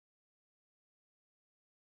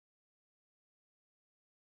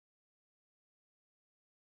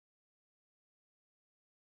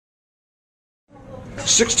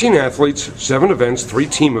16 athletes, 7 events, 3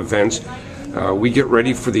 team events. We get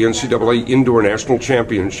ready for the NCAA Indoor National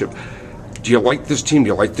Championship. Do you like this team? Do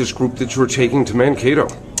you like this group that you're taking to Mankato?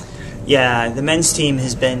 Yeah, the men's team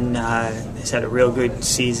has had a real good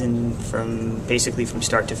season basically from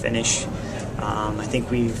start to finish. I think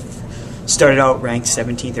we've started out ranked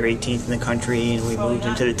 17th or 18th in the country, and we moved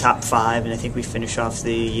into the top 5, and I think we finished off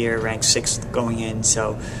the year ranked 6th going in.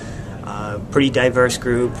 So pretty diverse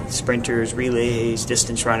group: sprinters, relays,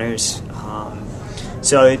 distance runners.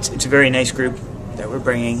 So it's a very nice group that we're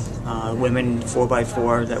bringing. Women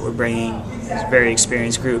 4x4 that we're bringing. It's a very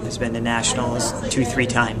experienced group. It's been to nationals 2-3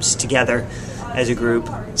 times together as a group.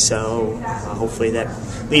 So hopefully that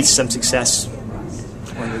leads to some success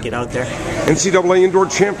when we get out there. NCAA Indoor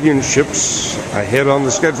Championships ahead on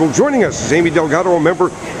the schedule. Joining us is Amy Delgado, a member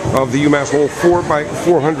of the UMass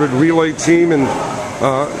 4x400 relay team, and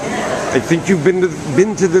I think you've been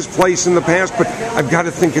to this place in the past, but I've got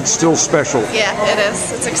to think it's still special. Yeah, it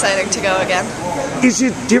is. It's exciting to go again. Is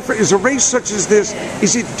it different? Is a race such as this,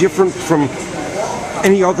 is it different from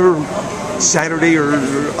any other Saturday or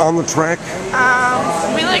on the track?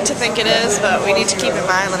 We like to think it is, but we need to keep in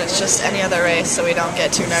mind that it's just any other race, so we don't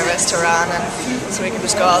get too nervous to run, and so we can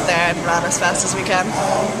just go out there and run as fast as we can.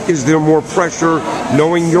 Is there more pressure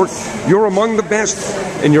knowing you're among the best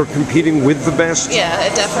and you're competing with the best? Yeah,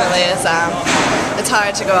 it definitely is. It's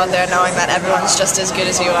hard to go out there knowing that everyone's just as good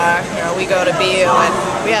as you are. You know, we go to BU and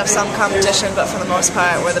we have some competition, but for the most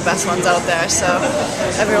part, we're the best ones out there. So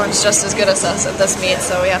everyone's just as good as us at this meet,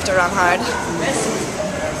 so we have to run hard.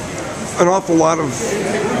 An awful lot of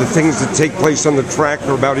the things that take place on the track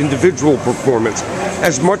are about individual performance.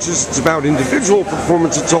 As much as it's about individual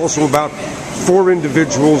performance, it's also about 4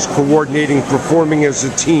 individuals coordinating, performing as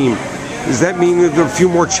a team. Does that mean that there are a few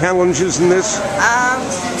more challenges in this?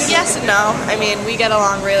 Yes and no. I mean, we get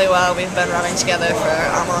along really well. We've been running together for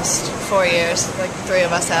almost 4 years, like 3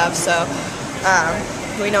 of us have, so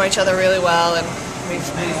we know each other really well, and we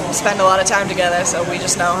spend a lot of time together, so we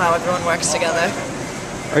just know how everyone works together.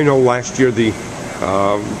 I know last year the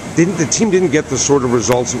team didn't get the sort of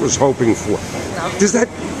results it was hoping for. No. Does that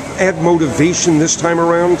add motivation this time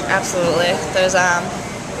around? Absolutely. There's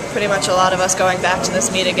pretty much a lot of us going back to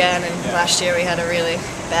this meet again, and last year we had a really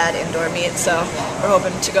bad indoor meet, so we're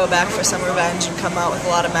hoping to go back for some revenge and come out with a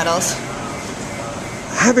lot of medals.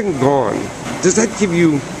 Having gone, does that give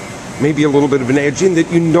you maybe a little bit of an edge in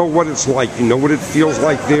that you know what it's like, you know what it feels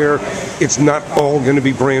like there? It's not all going to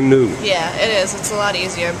be brand new. Yeah, it is. It's a lot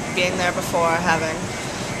easier being there before, having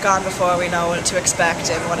gone before. We know what to expect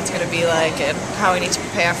and what it's going to be like and how we need to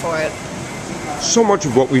prepare for it. So much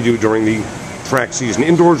of what we do during the track season,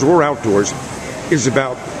 indoors or outdoors, is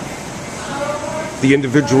about the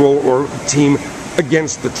individual or team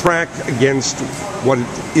against the track, against what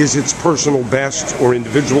is its personal best or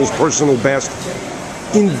individual's personal best.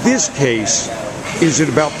 In this case, is it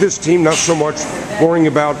about this team not so much worrying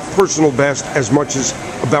about personal best as much as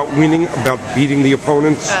about winning, about beating the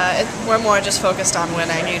opponents? We're more just focused on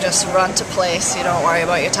winning. You just run to place. You don't worry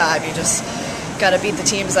about your time. You just got to beat the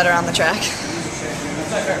teams that are on the track.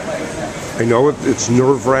 I know it's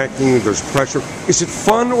nerve-wracking. There's pressure. Is it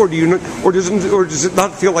fun, or does it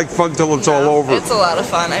not feel like fun till it's all over? It's a lot of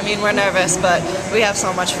fun. I mean, we're nervous, but we have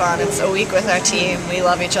so much fun. It's a week with our team. We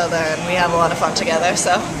love each other, and we have a lot of fun together.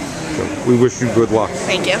 So we wish you good luck.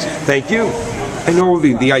 Thank you. Thank you. I know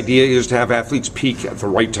the idea is to have athletes peak at the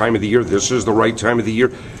right time of the year. This is the right time of the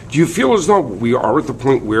year. Do you feel as though we are at the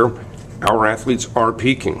point where our athletes are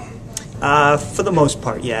peaking? For the most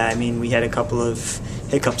part, yeah. I mean, we had a couple of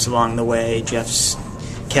hiccups along the way. Jeff's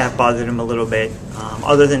calf bothered him a little bit.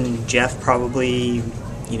 Other than Jeff, probably,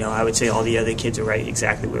 I would say all the other kids are right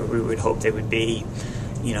exactly where we would hope they would be.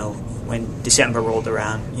 When December rolled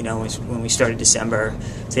around, when we started December,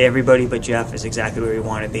 say everybody but Jeff is exactly where we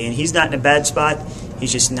want to be. And he's not in a bad spot.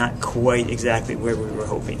 He's just not quite exactly where we were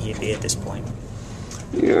hoping he'd be at this point.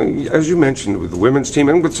 Yeah, as you mentioned, with the women's team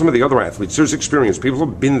and with some of the other athletes, there's experience. People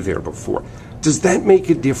have been there before. Does that make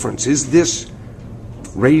a difference? Is this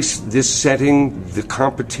race, this setting, the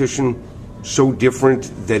competition so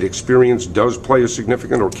different that experience does play a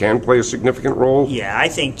significant or can play a significant role? Yeah, I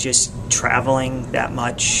think just traveling that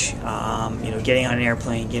much, getting on an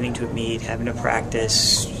airplane, getting to a meet, having to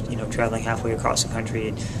practice, traveling halfway across the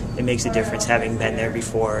country, it makes a difference having been there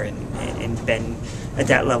before and been at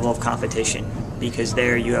that level of competition, because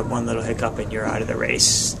there you have one little hiccup and you're out of the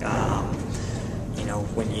race.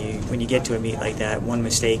 When you get to a meet like that, one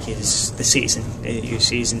mistake is the season. Your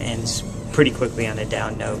season ends pretty quickly on a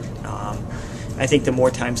down note. I think the more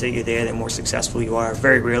times that you're there, the more successful you are.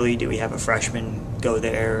 Very rarely do we have a freshman go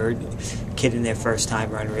there or kid in their first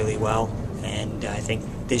time run really well. And I think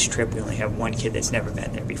this trip we only have one kid that's never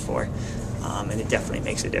been there before, and it definitely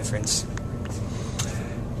makes a difference.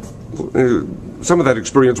 Some of that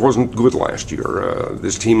experience wasn't good last year.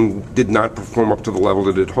 This team did not perform up to the level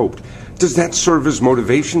that it hoped. Does that serve as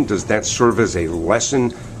motivation? Does that serve as a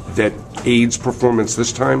lesson that aids performance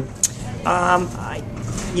this time?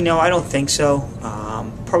 I don't think so.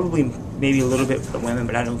 Probably maybe a little bit for the women,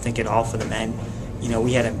 but I don't think at all for the men.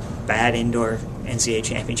 We had a bad indoor NCAA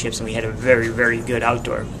championships, and we had a very, very good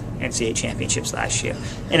outdoor NCAA championships last year.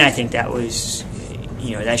 And I think that was,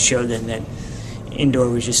 that showed them that indoor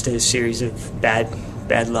was just a series of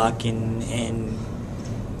bad luck, and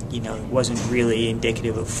it wasn't really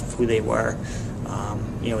indicative of who they were.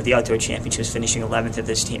 With the outdoor championships finishing 11th at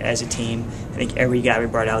this team as a team, I think every guy we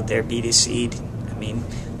brought out there beat his seed. I mean,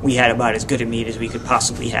 we had about as good a meet as we could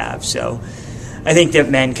possibly have. So I think that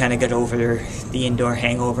men kind of got over the indoor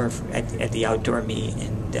hangover at the outdoor meet,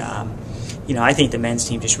 and I think the men's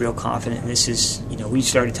team just real confident. This is, we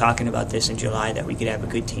started talking about this in July that we could have a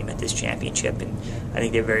good team at this championship, and I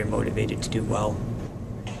think they're very motivated to do well.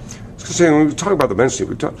 When we talk about the men's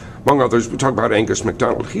team, among others, we talk about Angus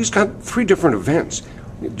McDonald. He's got 3 different events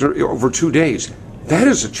over 2 days. That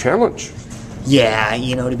is a challenge. Yeah,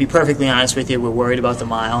 to be perfectly honest with you, we're worried about the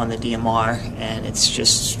mile and the DMR, and it's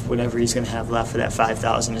just whatever he's going to have left for that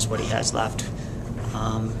 5,000 is what he has left.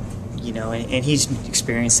 And he's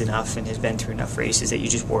experienced enough and has been through enough races that you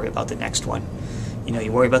just worry about the next one.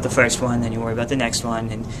 You worry about the first one, then you worry about the next one,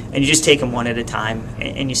 and you just take them one at a time,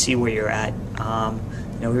 and you see where you're at.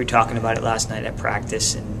 We were talking about it last night at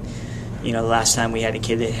practice, and the last time we had a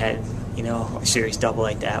kid that had a series double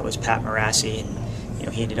like that was Pat Marassi, and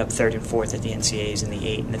he ended up 3rd and 4th at the NCAAs in the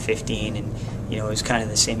 8 and the 15, and it was kind of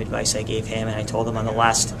the same advice I gave him, and I told him on the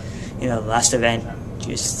last event,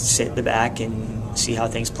 just sit in the back and see how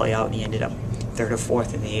things play out, and he ended up 3rd or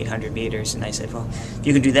 4th in the 800 meters, and I said, well, if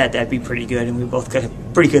you can do that, that'd be pretty good, and we both got a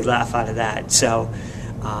pretty good laugh out of that. So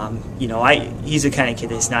he's the kind of kid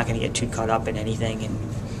that's not going to get too caught up in anything, and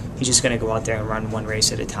he's just going to go out there and run one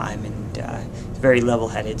race at a time, and he's very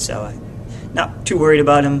level-headed, so not too worried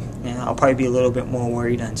about him. I'll probably be a little bit more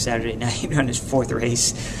worried on Saturday night on his 4th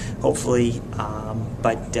race, hopefully,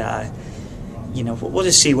 but we'll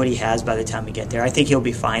just see what he has by the time we get there. I think he'll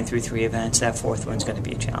be fine through 3 events. That 4th one's going to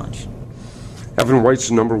be a challenge. Evan White's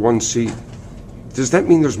the number 1 seed. Does that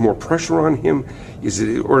mean there's more pressure on him?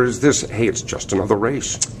 Or is this, hey, it's just another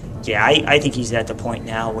race? Yeah, I think he's at the point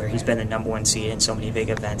now where he's been the number 1 seed in so many big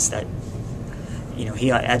events that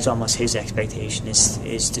that's almost his expectation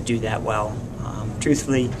is to do that well.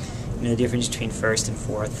 Truthfully, the difference between 1st and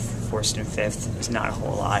 4th, 1st and 5th is not a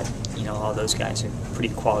whole lot. All those guys are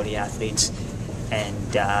pretty quality athletes,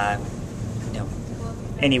 and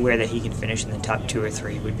anywhere that he can finish in the top 2 or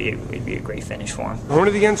 3 would be a great finish for him. One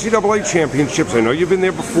of the NCAA championships. I know you've been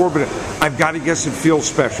there before, but I've got to guess it feels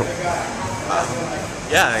special.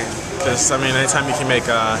 Yeah, because anytime you can make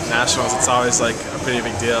nationals, it's always like a pretty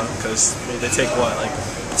big deal. Because they take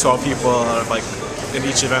 12 people out of in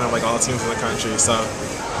each event of all the teams in the country. So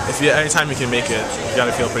anytime you can make it, you got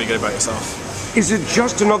to feel pretty good about yourself. Is it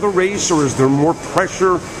just another race, or is there more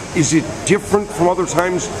pressure? Is it different from other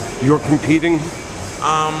times you're competing?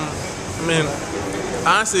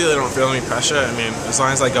 Honestly, I don't feel any pressure. As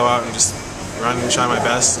long as I go out and just run and try my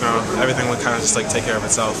best, everything will kind of just take care of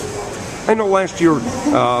itself. I know last year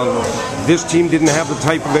this team didn't have the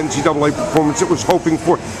type of NCAA performance it was hoping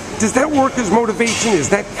for. Does that work as motivation? Is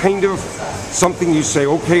that kind of something you say,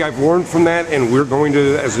 okay, I've learned from that, and we're going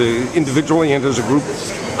to, individually and as a group,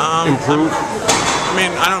 improve?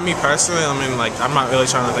 I don't, me personally, I'm not really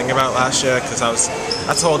trying to think about last year, because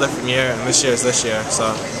that's a whole different year, and this year is this year,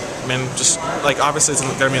 so, obviously it's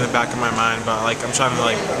going to be in the back of my mind, but, I'm trying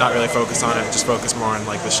to, not really focus on it, just focus more on,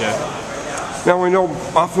 this year. Now, I know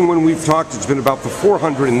often when we've talked, it's been about the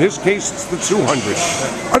 400. In this case, it's the 200.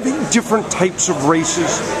 Are they different types of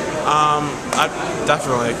races?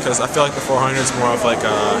 Definitely, because I feel like the 400 is more of you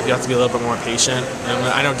have to be a little bit more patient, and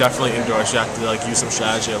I know definitely indoors you have to use some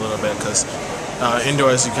strategy a little bit, because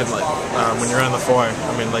indoors you can when you're on the 4,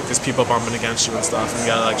 there's people bumping against you and stuff, and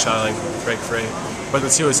you gotta try to break free. But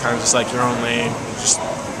the 2 is kind of just your own lane, you just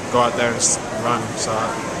go out there and just run. So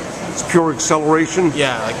it's pure acceleration?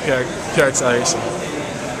 Yeah, pure acceleration.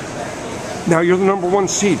 Now you're the number 1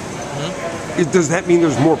 seed. Mm-hmm. Does that mean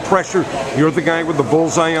there's more pressure? You're the guy with the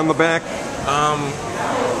bullseye on the back?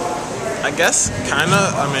 I guess, kind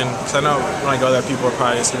of. Because I know when I go there, people are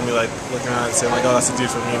probably just going to be looking at it and saying oh, that's a dude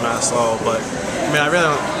from UMass. But I really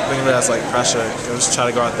don't think of it as pressure. I just try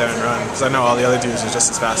to go out there and run, because I know all the other dudes are just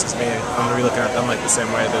as fast as me. I'm going to be looking at them the same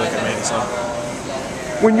way they look at me. So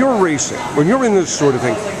when you're racing, when you're in this sort of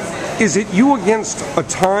thing, Is it you against a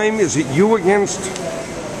time? Is it you against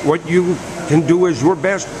what you can do as your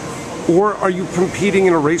best? Or are you competing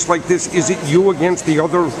in a race like this? Is it you against the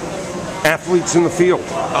other athletes in the field?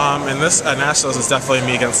 In this at Nationals, it's definitely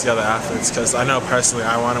me against the other athletes, because I know personally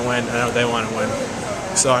I want to win, I know they want to win.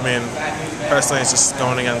 So I mean, personally, it's just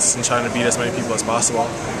going against and trying to beat as many people as possible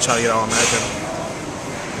and try to get All-American.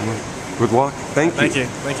 Good luck. Thank you.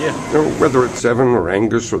 Thank you. You know, whether it's Evan or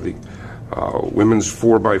Angus or the women's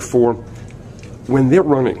 4x4, when they're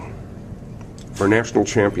running for a national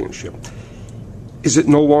championship, is it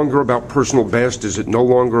no longer about personal best? Is it no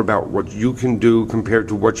longer about what you can do compared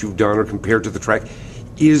to what you've done or compared to the track?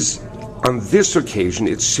 Is, on this occasion,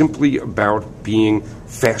 it's simply about being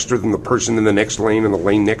faster than the person in the next lane and the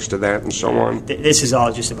lane next to that and so on? This is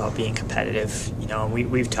all just about being competitive. You know,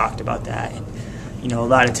 we've talked about that. And, you know, a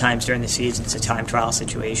lot of times during the season, it's a time trial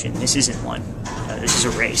situation. This isn't one. This is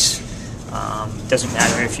a race. Doesn't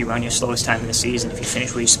matter if you run your slowest time in the season. If you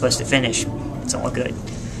finish where you're supposed to finish, it's all good.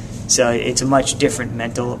 So it's a much different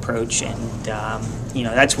mental approach, and you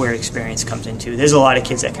know, that's where experience comes into. There's a lot of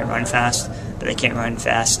kids that can run fast, but they can't run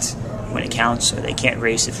fast when it counts, or they can't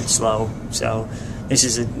race if it's slow. So this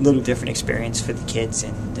is a little different experience for the kids,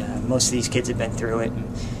 and most of these kids have been through it.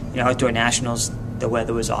 And, you know, outdoor nationals, the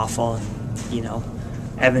weather was awful, and you know,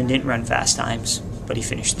 Evan didn't run fast times, but he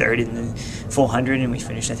finished third in the 400, and we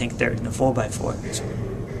finished, I think, third in the 4x4. It's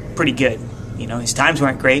pretty good. You know, his times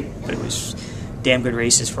weren't great, but it was damn good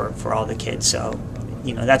races for all the kids. So,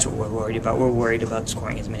 you know, that's what we're worried about. We're worried about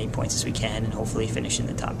scoring as many points as we can and hopefully finishing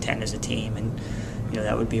the top 10 as a team. And, you know,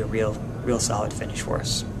 that would be a real solid finish for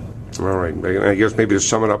us. All right. I guess maybe to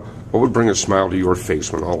sum it up, what would bring a smile to your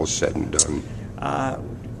face when all is said and done?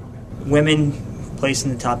 Women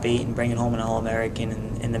placing the top 8 and bringing home an All-American,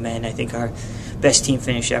 and the men, I think our best team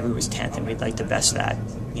finish ever was 10th, and we'd like to best that.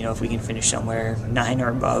 You know, if we can finish somewhere 9 or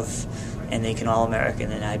above and they can All-American,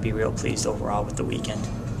 then I'd be real pleased overall with the weekend.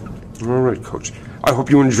 All right, Coach. I hope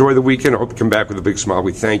you enjoy the weekend. I hope you come back with a big smile.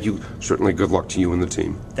 We thank you. Certainly good luck to you and the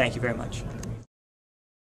team. Thank you very much.